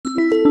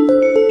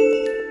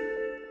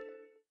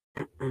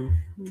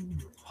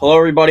Hello,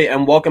 everybody,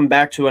 and welcome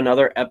back to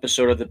another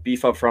episode of the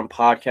Beef Up Front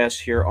podcast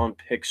here on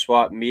Pick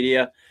Swap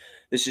Media.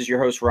 This is your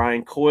host,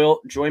 Ryan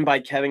Coyle, joined by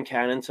Kevin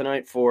Cannon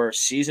tonight for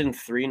season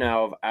 3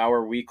 now of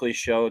our weekly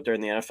show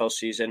during the NFL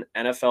season,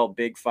 NFL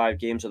Big Five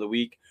Games of the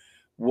Week.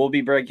 We'll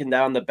be breaking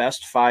down the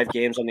best 5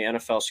 games on the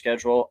NFL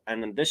schedule,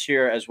 and then this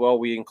year as well,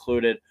 we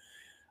included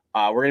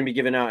we're going to be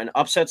giving out an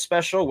upset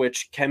special,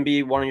 which can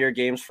be one of your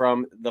games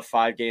from the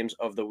 5 games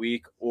of the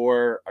week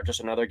or just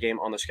another game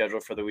on the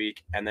schedule for the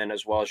week. And then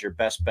as well as your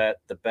best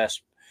bet, the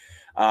best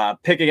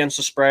pick against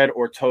the spread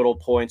or total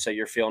points that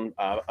you're feeling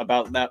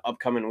about that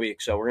upcoming week.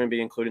 So we're going to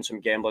be including some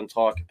gambling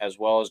talk as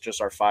well as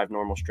just our 5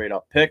 normal straight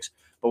up picks.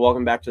 But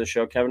welcome back to the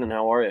show, Kevin, and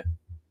how are you?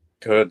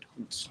 Good.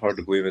 It's hard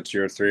to believe it's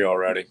year 3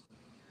 already.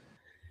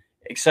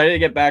 Excited to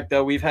get back,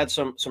 though. We've had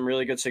some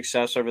really good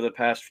success over the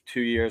past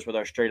 2 years with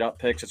our straight up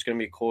picks. It's going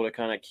to be cool to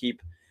kind of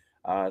keep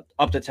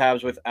up the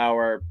tabs with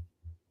our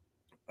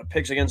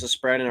picks against the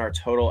spread and our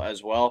total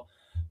as well.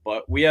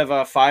 But we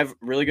have 5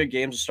 really good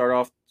games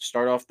to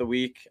start off the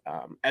week.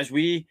 As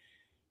we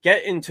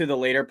get into the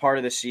later part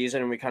of the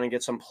season and we kind of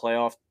get some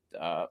playoff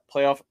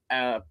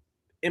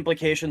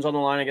implications on the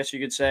line, I guess you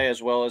could say,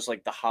 as well as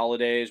like the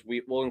holidays.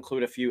 We'll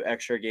include a few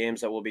extra games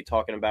that we'll be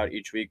talking about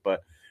each week,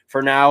 but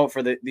for now,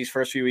 for these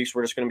first few weeks,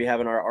 we're just going to be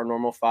having our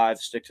normal 5,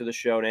 stick to the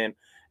show name.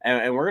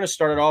 And we're going to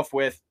start it off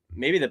with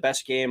maybe the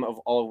best game of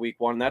all of week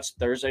 1. That's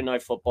Thursday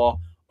Night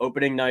Football.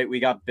 Opening night, we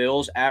got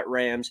Bills at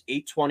Rams,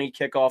 8:20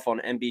 kickoff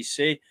on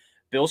NBC.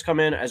 Bills come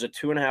in as a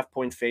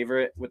 2.5-point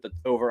favorite with the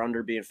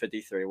over-under being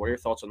 53. What are your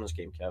thoughts on this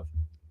game, Kev?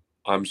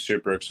 I'm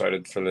super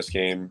excited for this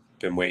game.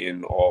 Been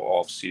waiting all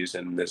off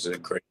season. This is a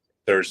great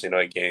Thursday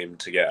night game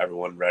to get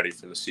everyone ready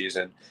for the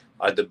season.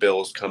 I had the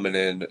Bills coming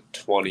in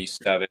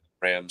 27,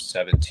 Rams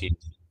 17.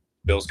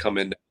 Bills come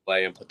into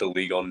play and put the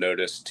league on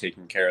notice,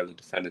 taking care of the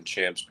defending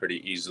champs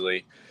pretty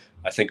easily.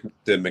 I think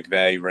the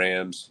McVay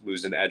Rams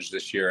lose an edge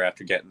this year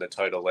after getting the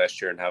title last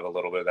year and have a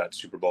little bit of that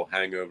Super Bowl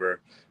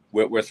hangover.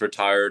 Whitworth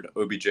retired,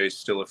 OBJ is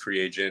still a free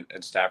agent,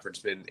 and Stafford's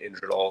been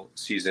injured all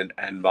season,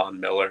 and Von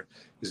Miller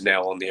is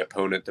now on the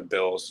opponent, the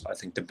Bills. I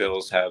think the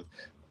Bills have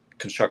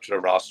constructed a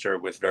roster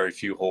with very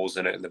few holes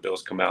in it, and the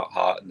Bills come out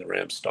hot, and the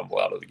Rams stumble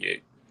out of the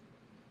gate.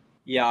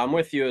 Yeah, I'm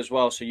with you as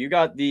well. So you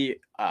got the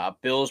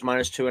Bills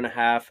minus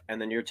 2.5,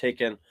 and then you're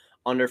taking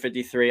under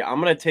 53.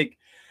 I'm going to take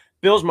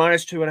Bills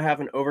minus 2.5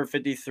 and over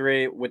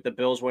 53 with the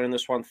Bills winning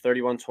this one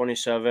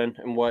 31-27,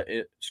 and what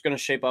it's going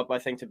to shape up, I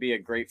think, to be a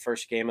great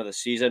first game of the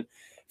season.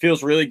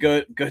 Feels really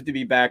good to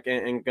be back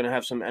and going to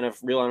have some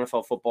real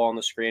NFL football on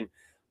the screen.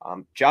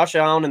 Josh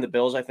Allen and the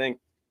Bills, I think,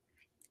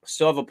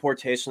 still have a poor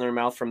taste in their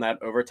mouth from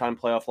that overtime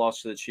playoff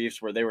loss to the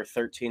Chiefs where they were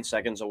 13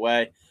 seconds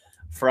away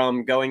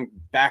from going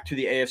back to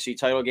the AFC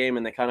title game,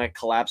 and they kind of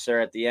collapsed there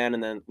at the end,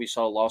 and then we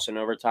saw a loss in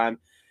overtime.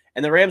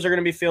 And the Rams are going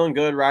to be feeling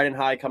good, riding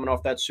high, coming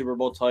off that Super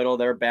Bowl title.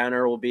 Their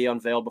banner will be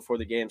unveiled before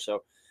the game.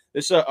 So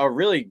this is a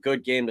really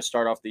good game to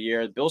start off the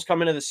year. The Bills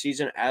come into the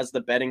season as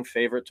the betting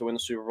favorite to win the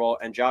Super Bowl,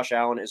 and Josh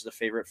Allen is the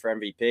favorite for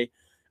MVP.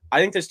 I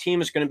think this team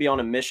is going to be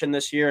on a mission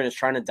this year and is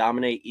trying to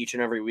dominate each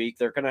and every week.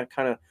 They're going to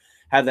kind of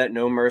have that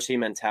no mercy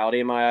mentality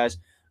in my eyes.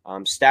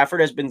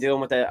 Stafford has been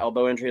dealing with that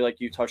elbow injury like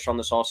you touched on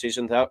this all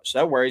season. So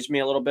that worries me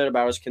a little bit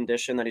about his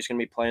condition that he's going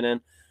to be playing in.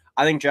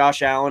 I think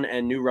Josh Allen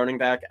and new running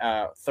back,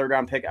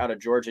 third-round pick out of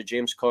Georgia,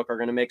 James Cook, are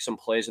going to make some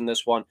plays in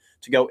this one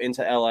to go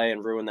into LA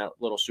and ruin that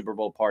little Super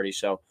Bowl party.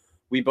 So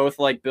we both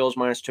like Bills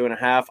minus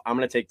 2.5. I'm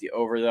going to take the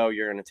over, though.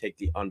 You're going to take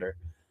the under.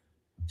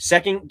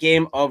 Second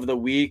game of the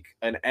week,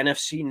 an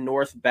NFC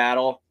North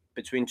battle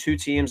between two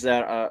teams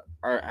that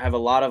have a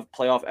lot of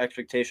playoff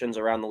expectations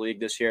around the league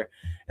this year.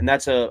 And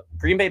that's a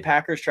Green Bay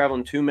Packers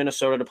traveling to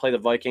Minnesota to play the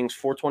Vikings,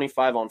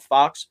 425 on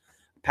Fox.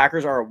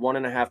 Packers are a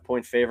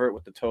 1.5-point favorite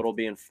with the total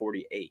being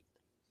 48.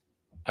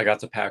 I got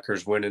the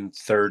Packers winning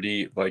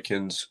 30,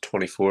 Vikings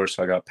 24,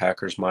 so I got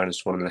Packers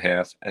minus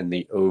 1.5 and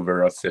the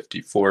over of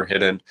 54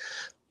 hidden.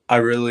 I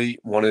really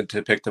wanted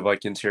to pick the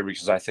Vikings here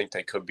because I think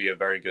they could be a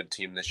very good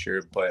team this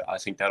year, but I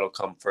think that'll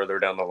come further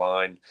down the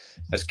line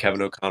as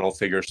Kevin O'Connell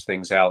figures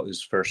things out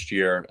his first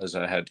year as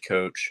a head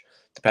coach.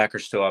 The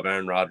Packers still have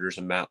Aaron Rodgers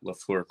and Matt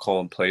LaFleur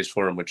calling plays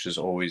for him, which is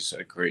always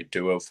a great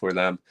duo for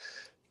them.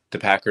 The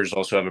Packers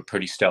also have a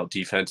pretty stout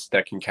defense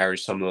that can carry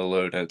some of the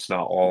load, and it's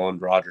not all on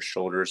Rodgers'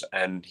 shoulders,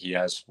 and he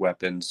has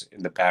weapons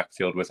in the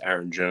backfield with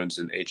Aaron Jones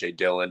and A.J.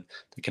 Dillon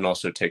that can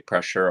also take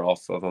pressure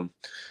off of him.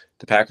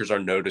 The Packers are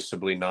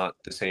noticeably not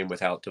the same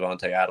without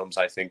Davante Adams,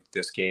 I think,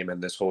 this game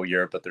and this whole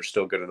year, but they're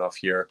still good enough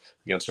here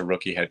against a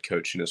rookie head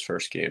coach in his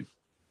first game.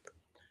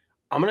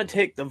 I'm going to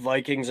take the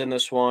Vikings in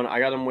this one. I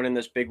got them winning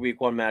this big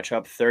week 1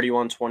 matchup,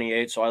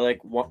 31-28. So I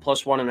like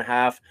plus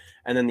 1.5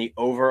 and then the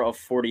over of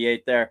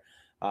 48 there.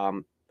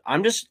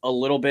 I'm just a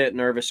little bit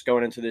nervous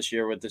going into this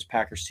year with this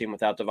Packers team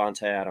without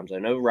Davante Adams. I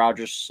know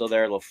Rodgers is still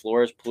there.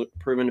 LaFleur has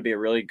proven to be a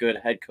really good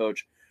head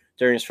coach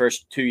during his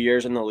first 2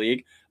 years in the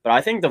league. But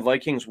I think the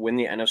Vikings win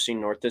the NFC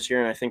North this year,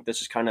 and I think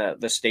this is kind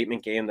of the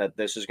statement game that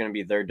this is going to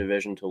be their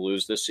division to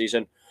lose this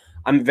season.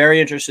 I'm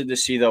very interested to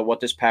see, though, what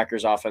this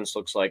Packers offense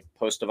looks like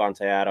post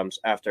Davante Adams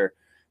after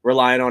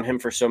relying on him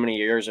for so many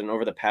years. And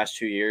over the past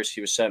 2 years,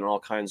 he was setting all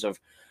kinds of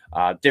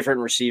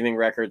different receiving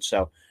records.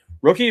 So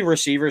rookie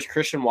receivers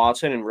Christian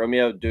Watson and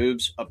Romeo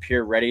Doubs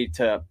appear ready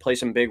to play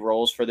some big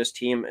roles for this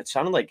team. It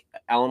sounded like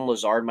Alan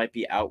Lazard might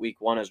be out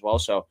week 1 as well.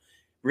 So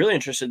really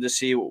interested to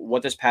see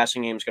what this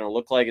passing game is going to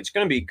look like. It's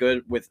going to be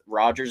good with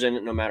Rodgers in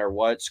it no matter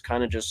what. It's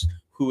kind of just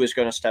who is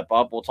going to step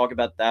up. We'll talk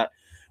about that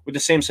with the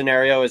same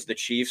scenario as the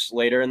Chiefs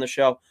later in the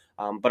show.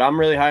 But I'm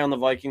really high on the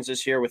Vikings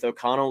this year with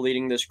O'Connell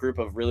leading this group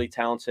of really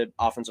talented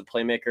offensive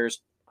playmakers.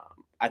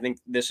 I think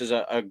this is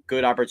a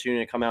good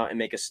opportunity to come out and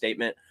make a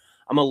statement.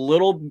 I'm a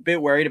little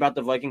bit worried about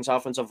the Vikings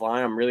offensive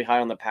line. I'm really high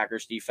on the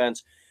Packers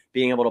defense.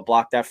 Being able to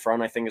block that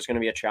front, I think, is going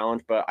to be a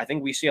challenge. But I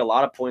think we see a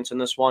lot of points in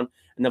this one.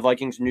 And the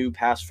Vikings' new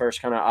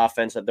pass-first kind of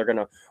offense that they're going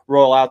to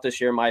roll out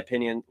this year, in my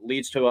opinion,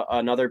 leads to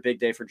another big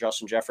day for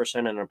Justin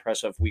Jefferson and an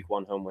impressive Week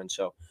 1 home win.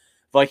 So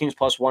Vikings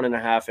plus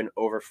 1.5 and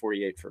over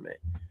 48 for me.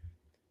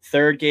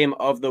 Third game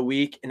of the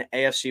week in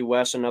AFC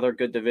West, another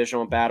good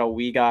divisional battle.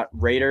 We got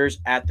Raiders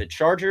at the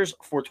Chargers,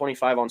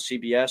 425 on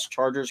CBS.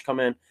 Chargers come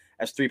in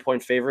as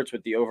 3-point favorites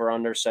with the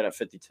over-under set at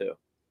 52.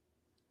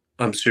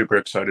 I'm super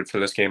excited for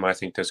this game. I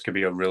think this could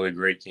be a really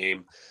great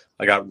game.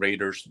 I got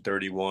Raiders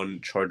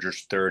 31,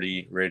 Chargers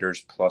 30,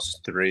 Raiders plus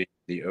 3,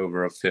 the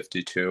over of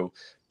 52.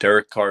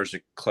 Derek Carr's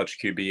a clutch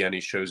QB, and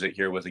he shows it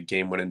here with a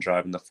game-winning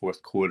drive in the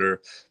fourth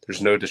quarter.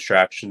 There's no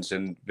distractions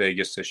in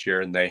Vegas this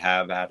year, and they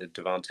have added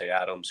Devontae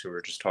Adams, who we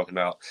were just talking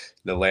about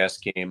in the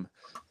last game.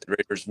 The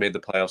Raiders made the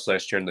playoffs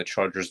last year, and the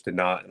Chargers did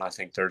not, and I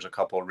think there's a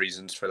couple of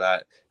reasons for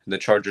that. And the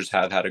Chargers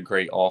have had a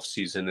great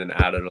offseason and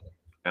added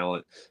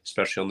talent,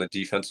 especially on the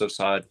defensive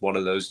side. One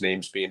of those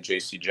names being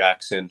J.C.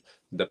 Jackson,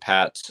 the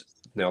Pats.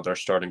 Now they're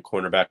starting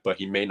cornerback, but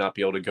he may not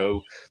be able to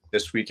go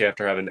this week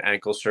after having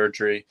ankle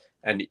surgery.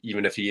 And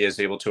even if he is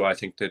able to, I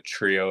think the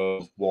trio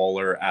of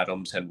Waller,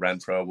 Adams, and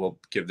Renfro will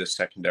give the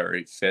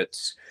secondary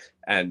fits,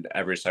 and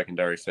every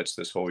secondary fits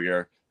this whole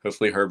year.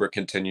 Hopefully Herbert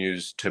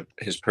continues to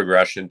his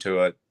progression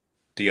to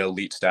the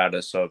elite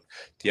status of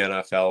the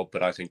NFL,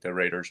 but I think the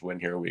Raiders win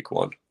here week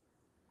 1.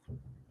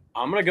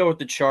 I'm going to go with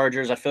the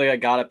Chargers. I feel like I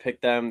got to pick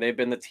them. They've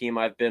been the team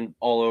I've been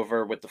all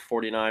over with the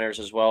 49ers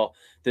as well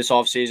this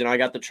offseason. I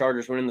got the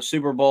Chargers winning the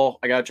Super Bowl.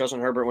 I got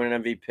Justin Herbert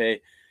winning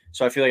MVP.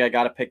 So I feel like I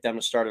got to pick them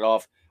to start it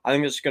off. I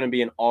think this is going to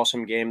be an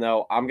awesome game,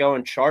 though. I'm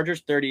going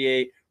Chargers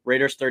 38,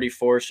 Raiders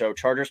 34. So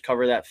Chargers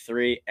cover that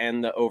 3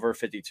 and the over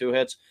 52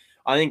 hits.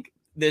 I think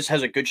this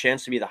has a good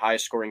chance to be the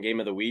highest scoring game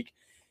of the week.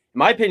 In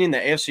my opinion, the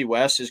AFC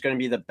West is going to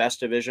be the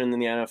best division in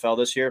the NFL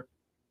this year.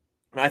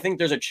 And I think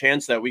there's a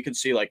chance that we could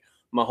see like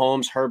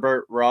Mahomes,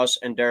 Herbert, Russ,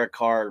 and Derek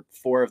Carr,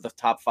 4 of the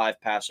top 5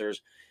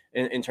 passers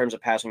in terms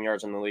of passing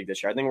yards in the league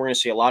this year. I think we're going to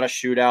see a lot of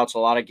shootouts, a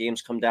lot of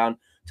games come down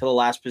to the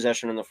last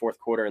possession in the fourth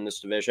quarter in this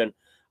division.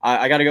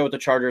 I got to go with the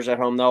Chargers at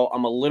home, though.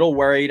 I'm a little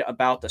worried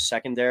about the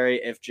secondary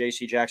if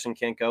J.C. Jackson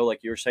can't go. Like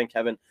you were saying,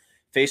 Kevin,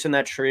 facing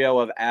that trio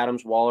of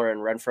Adams, Waller, and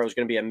Renfro is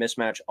going to be a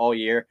mismatch all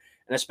year.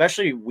 And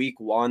especially week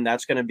 1,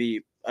 that's going to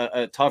be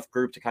a tough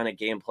group to kind of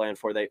game plan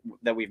for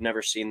that we've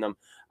never seen them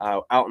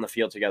out in the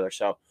field together.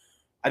 So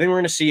I think we're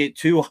going to see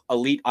 2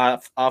 elite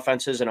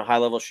offenses in a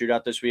high-level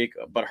shootout this week,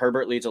 but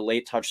Herbert leads a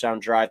late touchdown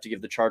drive to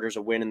give the Chargers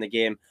a win in the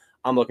game.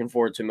 I'm looking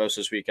forward to most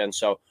this weekend.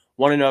 So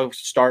 1-0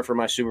 start for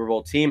my Super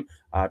Bowl team.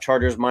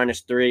 Chargers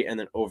 -3 and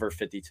then over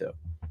 52.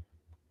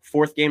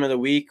 Fourth game of the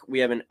week, we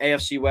have an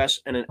AFC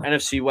West and an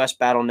NFC West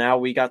battle now.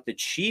 We got the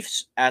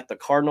Chiefs at the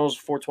Cardinals,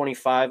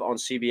 425 on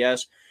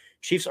CBS.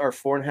 Chiefs are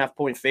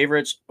 4.5-point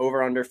favorites,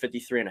 over under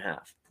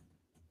 53.5.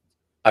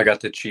 I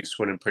got the Chiefs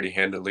winning pretty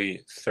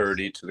handily,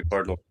 30 to the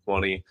Cardinals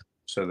 20.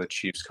 So the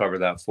Chiefs cover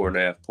that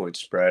 4.5-point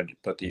spread,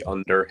 but the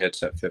under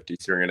hits at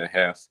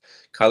 53.5.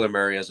 Kyler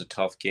Murray has a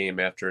tough game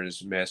after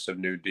his massive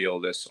new deal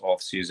this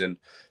offseason.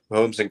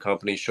 Mahomes and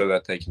company show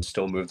that they can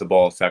still move the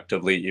ball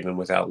effectively even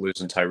without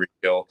losing Tyreek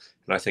Hill.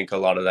 And I think a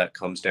lot of that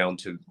comes down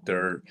to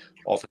their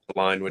offensive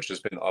line, which has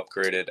been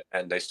upgraded,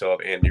 and they still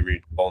have Andy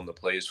Reid calling the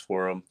plays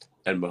for them.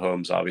 And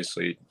Mahomes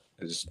obviously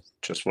is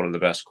just one of the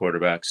best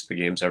quarterbacks the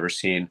game's ever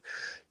seen.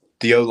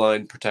 The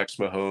O-line protects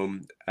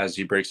Mahomes as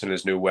he breaks in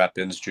his new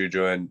weapons,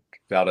 Juju and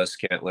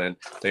Valdez-Scantling.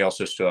 They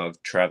also still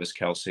have Travis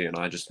Kelce, and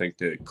I just think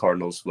the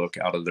Cardinals look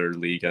out of their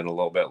league and a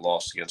little bit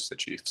lost against the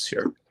Chiefs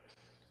here.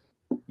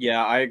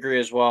 Yeah, I agree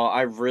as well.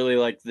 I really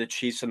like the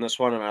Chiefs in this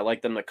one, and I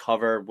like them to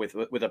cover with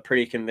a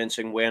pretty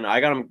convincing win.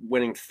 I got them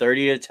winning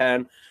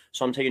 30-10,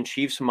 so I'm taking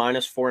Chiefs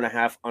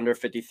 -4.5, under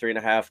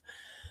 53.5.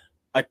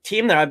 A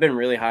team that I've been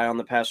really high on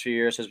the past few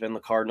years has been the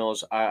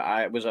Cardinals.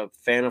 I was a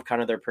fan of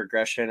kind of their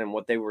progression and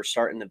what they were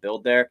starting to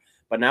build there.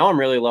 But now I'm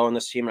really low on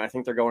this team, and I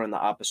think they're going in the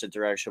opposite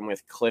direction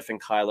with Cliff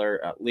and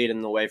Kyler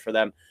leading the way for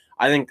them.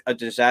 I think a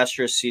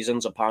disastrous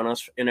season's upon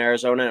us in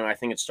Arizona, and I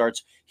think it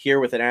starts here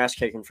with an ass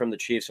kicking from the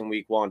Chiefs in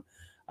week 1.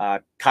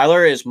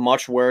 Kyler is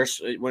much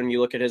worse when you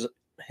look at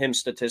him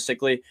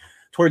statistically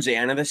towards the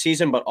end of the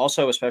season, but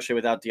also especially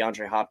without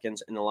DeAndre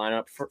Hopkins in the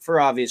lineup for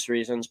obvious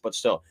reasons. But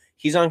still,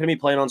 he's not going to be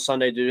playing on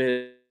Sunday due to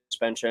his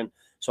suspension.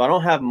 So I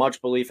don't have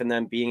much belief in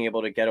them being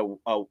able to get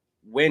a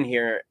win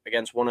here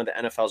against one of the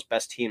NFL's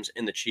best teams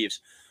in the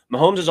Chiefs.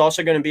 Mahomes is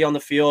also going to be on the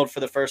field for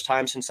the first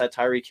time since that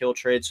Tyreek Hill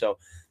trade. So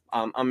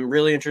I'm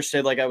really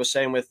interested, like I was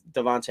saying, with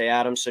Devontae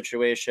Adams'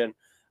 situation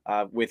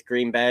with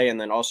Green Bay, and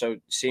then also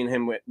seeing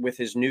him with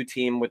his new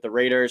team with the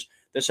Raiders.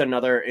 This is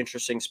another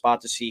interesting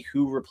spot to see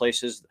who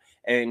replaces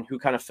and who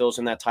kind of fills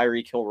in that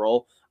Tyreek Hill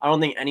role. I don't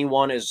think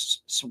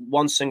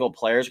one single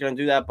player is going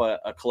to do that,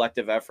 but a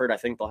collective effort. I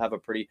think they'll have a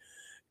pretty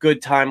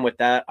good time with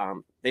that.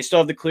 They still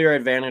have the clear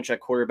advantage at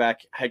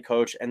quarterback, head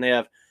coach, and they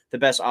have the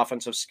best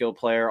offensive skill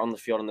player on the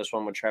field in this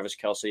one with Travis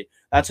Kelce.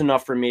 That's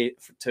enough for me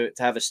to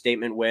have a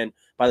statement win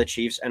by the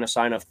Chiefs and a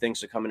sign of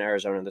things to come in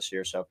Arizona this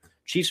year. So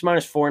Chiefs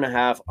minus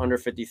 4.5, under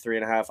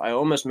 53.5. I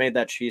almost made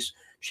that Chiefs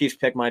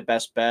pick my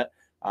best bet,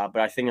 but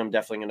I think I'm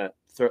definitely going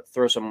to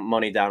throw some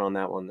money down on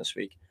that one this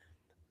week.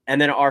 And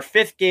then our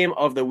fifth game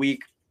of the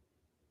week,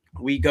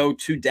 we go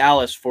to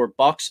Dallas for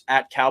Bucks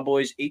at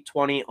Cowboys,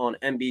 8:20 on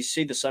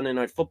NBC, the Sunday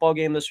Night Football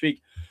game this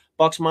week.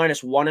 Bucks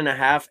minus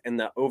 1.5, and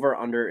the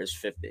over-under is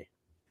 50.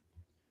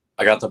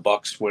 I got the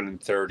Bucks winning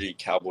 30,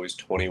 Cowboys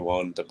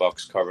 21. The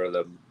Bucks cover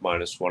the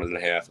minus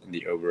 1.5 and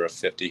the over of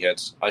 50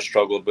 hits. I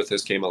struggled with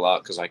this game a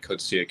lot because I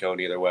could see it going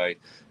either way,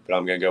 but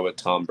I'm going to go with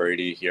Tom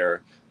Brady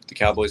here. The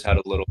Cowboys had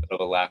a little bit of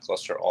a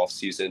lackluster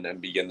offseason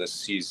and begin this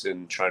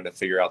season trying to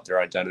figure out their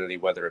identity,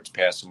 whether it's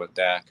passing with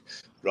Dak,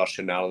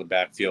 rushing out of the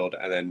backfield,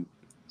 and then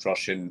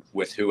rushing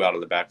with who out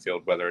of the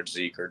backfield, whether it's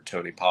Zeke or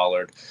Tony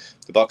Pollard.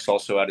 The Bucks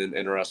also had an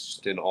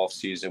interesting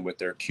offseason with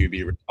their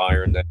QB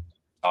retiring,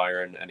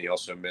 and he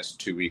also missed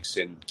 2 weeks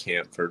in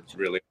camp for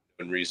really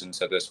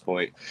reasons at this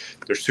point.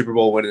 Their Super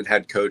Bowl winning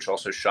head coach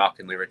also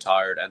shockingly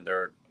retired, and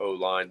their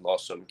O-line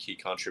lost some key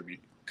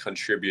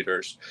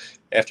contributors.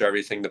 After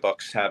everything, the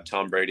Bucks have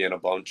Tom Brady and a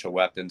bunch of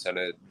weapons and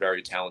a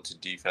very talented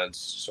defense.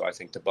 So I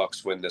think the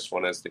Bucks win this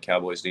one, as the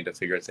Cowboys need to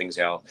figure things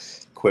out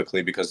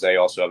quickly because they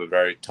also have a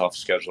very tough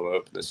schedule to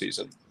open the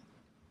season.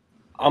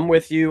 I'm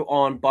with you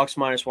on Bucks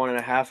minus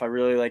 1.5. I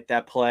really like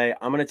that play.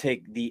 I'm going to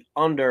take the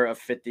under of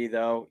 50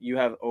 though. You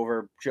have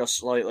over just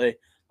slightly,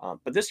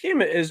 but this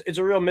game it's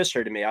a real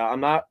mystery to me. I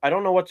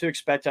don't know what to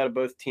expect out of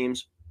both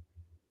teams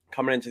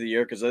coming into the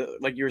year because,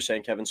 like you were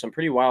saying, Kevin, some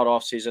pretty wild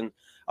offseason.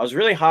 I was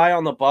really high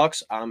on the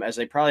Bucks, as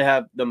they probably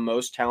have the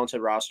most talented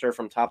roster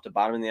from top to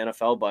bottom in the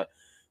NFL, but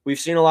we've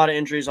seen a lot of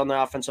injuries on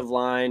the offensive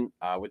line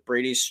with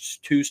Brady's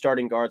 2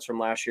 starting guards from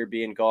last year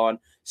being gone,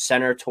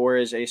 center tore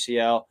his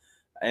ACL.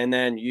 And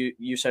then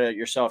you said it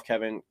yourself,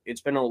 Kevin.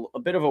 It's been a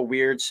bit of a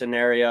weird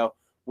scenario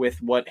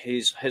with what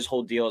his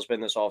whole deal has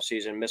been this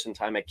offseason, missing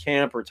time at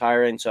camp,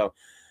 retiring. So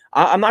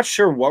I'm not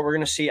sure what we're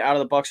going to see out of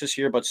the Bucks this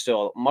year, but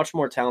still much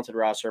more talented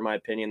roster, in my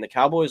opinion. The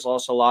Cowboys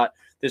lost a lot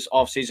this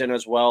offseason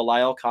as well.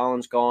 Lyle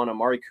Collins gone,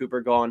 Amari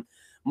Cooper gone,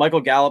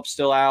 Michael Gallup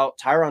still out,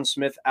 Tyron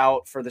Smith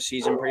out for the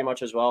season pretty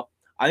much as well.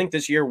 I think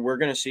this year we're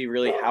going to see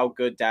really how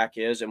good Dak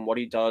is and what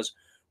he does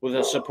with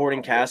a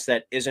supporting cast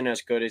that isn't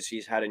as good as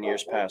he's had in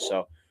years past.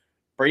 So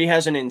Brady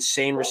has an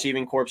insane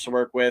receiving corps to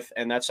work with,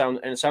 and it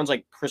sounds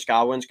like Chris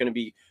Godwin's going to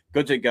be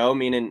good to go,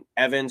 meaning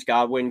Evans,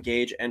 Godwin,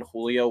 Gage, and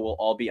Julio will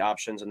all be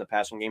options in the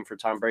passing game for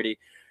Tom Brady.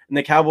 And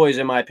the Cowboys,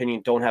 in my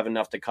opinion, don't have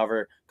enough to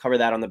cover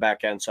that on the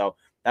back end. So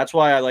that's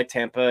why I like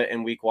Tampa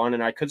in week 1,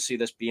 and I could see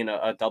this being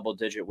a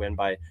double-digit win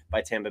by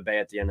Tampa Bay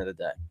at the end of the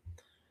day.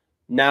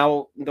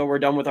 Now, though we're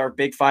done with our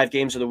big 5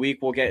 games of the week,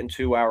 we'll get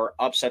into our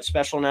upset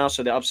special now.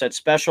 So the upset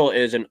special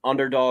is an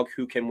underdog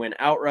who can win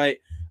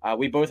outright.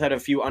 We both had a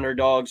few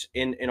underdogs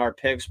in our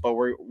picks, but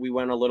we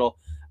went a little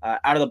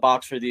out of the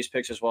box for these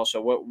picks as well.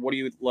 So what do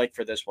you like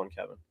for this one,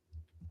 Kevin?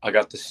 I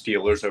got the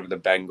Steelers over the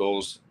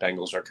Bengals.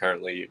 Bengals are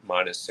currently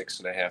minus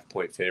 6.5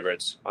 point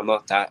favorites. I'm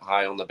not that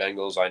high on the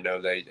Bengals. I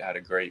know they had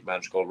a great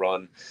magical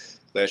run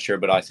last year,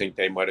 but I think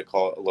they might have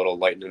caught a little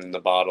lightning in the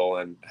bottle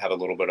and have a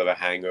little bit of a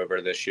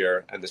hangover this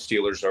year. And the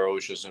Steelers are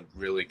always just a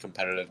really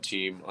competitive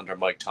team under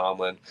Mike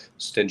Tomlin,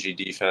 stingy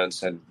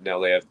defense, and now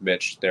they have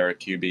Mitch there at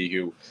QB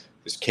who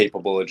is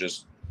capable of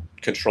just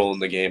controlling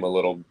the game a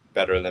little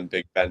better than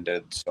Big Ben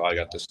did. So I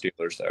got the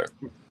Steelers there.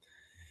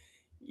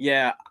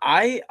 Yeah,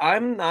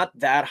 I'm not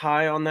that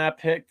high on that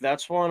pick.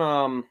 That's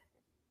one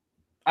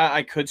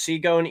I could see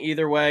going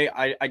either way.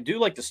 I do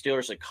like the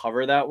Steelers to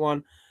cover that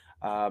one.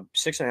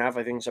 6.5,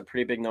 I think, is a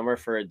pretty big number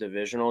for a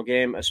divisional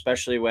game,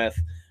 especially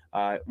with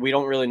we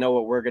don't really know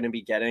what we're going to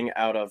be getting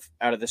out of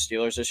the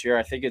Steelers this year.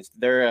 I think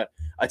they're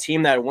a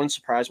team that wouldn't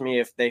surprise me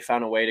if they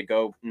found a way to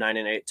go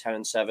 9-8,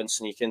 10-7,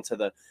 sneak into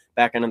the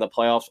back end of the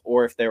playoffs,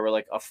 or if they were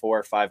like a 4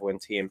 or 5 win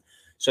team.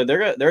 So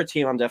they're a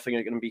team I'm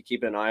definitely going to be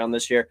keeping an eye on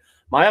this year.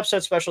 My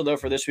upset special though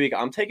for this week,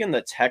 I'm taking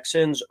the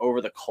Texans over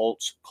the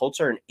Colts. Colts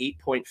are an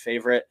 8-point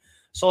favorite.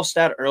 Saw a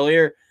stat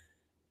earlier.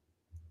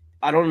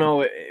 I don't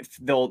know if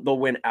they'll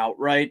win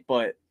outright,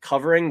 but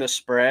covering the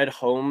spread,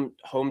 home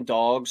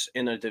dogs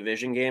in a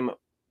division game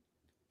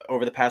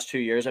over the past 2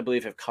 years, I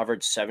believe, have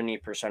covered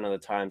 70% of the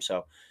time.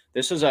 So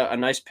this is a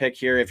nice pick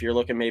here if you're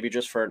looking maybe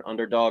just for an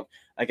underdog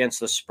against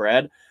the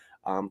spread.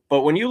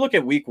 But when you look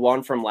at week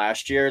 1 from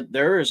last year,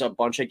 there is a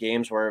bunch of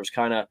games where it was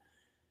kind of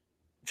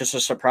just a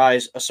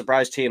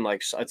surprise team,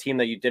 like a team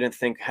that you didn't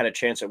think had a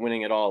chance at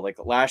winning at all. Like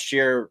last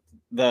year,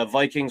 the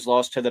Vikings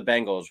lost to the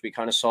Bengals. We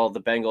kind of saw the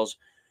Bengals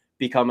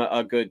become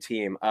a good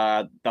team.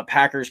 The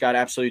Packers got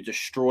absolutely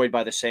destroyed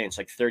by the Saints,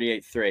 like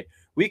 38-3.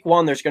 Week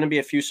 1, there's going to be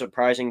a few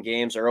surprising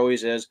games. There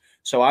always is.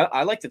 So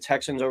I like the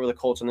Texans over the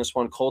Colts in this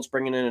one. Colts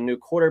bringing in a new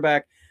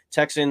quarterback.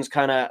 Texans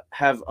kind of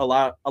have a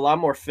lot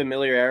more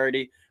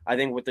familiarity, I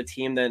think, with the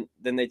team than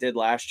they did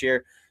last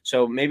year.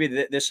 So maybe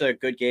this is a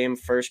good game,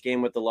 first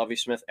game with the Lovie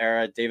Smith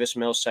era, Davis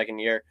Mills' second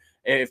year.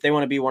 If they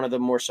want to be one of the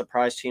more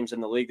surprise teams in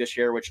the league this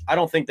year, which I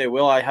don't think they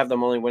will. I have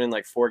them only winning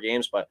like 4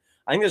 games, but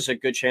I think this is a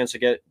good chance to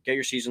get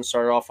your season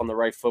started off on the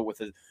right foot with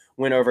a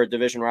win over a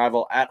division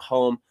rival at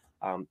home.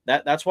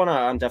 That's one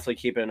I'm definitely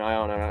keeping an eye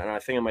on, and I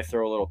think I might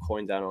throw a little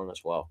coin down on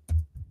as well.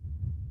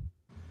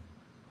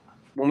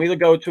 When we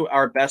go to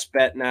our best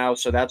bet now,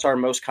 so that's our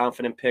most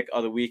confident pick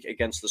of the week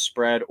against the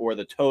spread or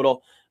the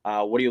total.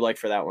 What do you like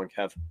for that one,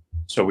 Kev?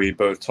 So we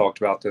both talked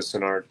about this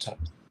in our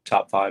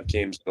top 5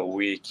 games of the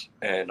week,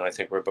 and I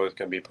think we're both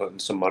going to be putting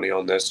some money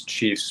on this.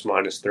 Chiefs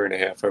minus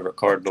 3.5 over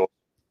Cardinals.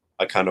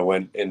 I kind of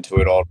went into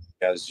it all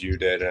as you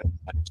did, and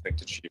I just think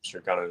the Chiefs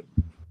are going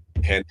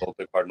to handle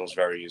the Cardinals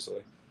very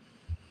easily.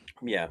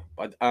 Yeah,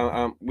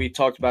 we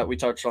touched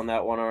on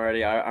that one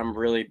already. I'm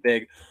really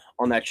big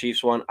on that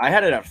Chiefs one. I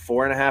had it at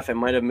 4.5. It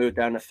might have moved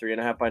down to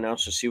 3.5 by now,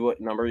 so see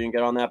what number you can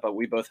get on that. But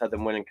we both had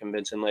them winning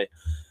convincingly.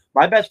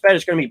 My best bet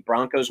is going to be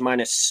Broncos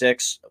minus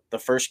 6. The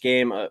first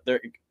game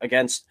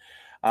against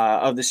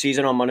of the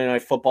season on Monday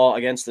Night Football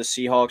against the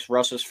Seahawks.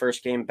 Russ's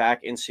first game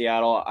back in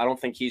Seattle. I don't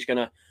think he's going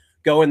to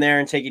go in there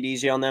and take it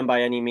easy on them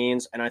by any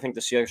means. And I think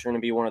the Seahawks are going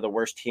to be one of the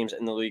worst teams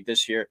in the league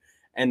this year.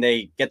 And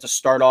they get to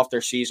start off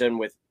their season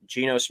with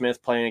Geno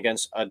Smith playing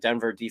against a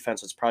Denver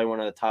defense that's probably one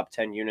of the top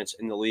 10 units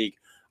in the league.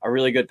 A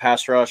really good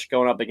pass rush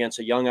going up against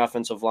a young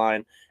offensive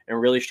line and a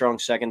really strong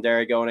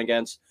secondary going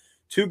against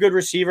 2 good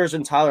receivers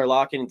in Tyler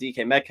Lockett and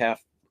DK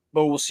Metcalf.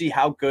 But we'll see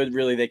how good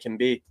really they can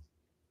be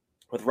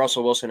with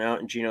Russell Wilson out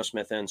and Geno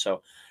Smith in.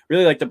 So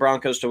really like the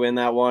Broncos to win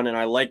that one. And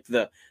I like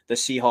the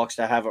Seahawks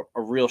to have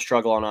a real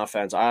struggle on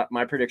offense.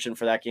 My prediction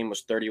for that game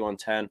was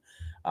 31-10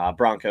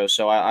 Broncos.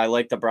 So I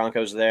like the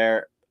Broncos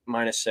there.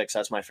 Minus 6.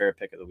 That's my favorite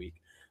pick of the week.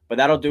 But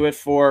that'll do it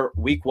for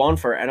week 1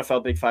 for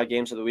NFL Big 5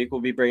 games of the week.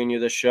 We'll be bringing you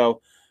this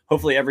show.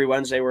 Hopefully every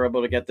Wednesday we're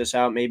able to get this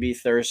out. Maybe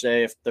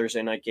Thursday if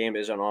Thursday night game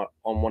is on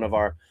one of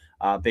our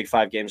Big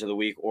 5 games of the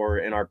week or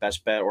in our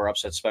best bet or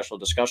upset special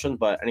discussion.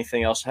 But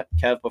anything else,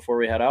 Kev, before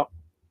we head out?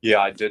 Yeah,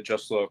 I did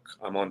just look.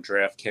 I'm on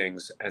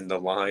DraftKings, and the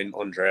line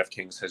on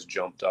DraftKings has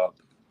jumped up.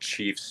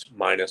 Chiefs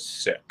minus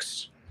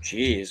 6.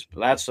 Jeez,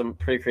 that's some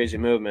pretty crazy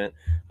movement.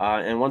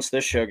 And once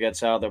this show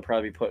gets out, they'll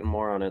probably be putting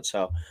more on it.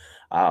 So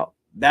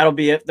that'll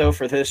be it, though,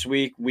 for this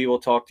week. We will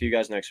talk to you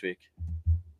guys next week.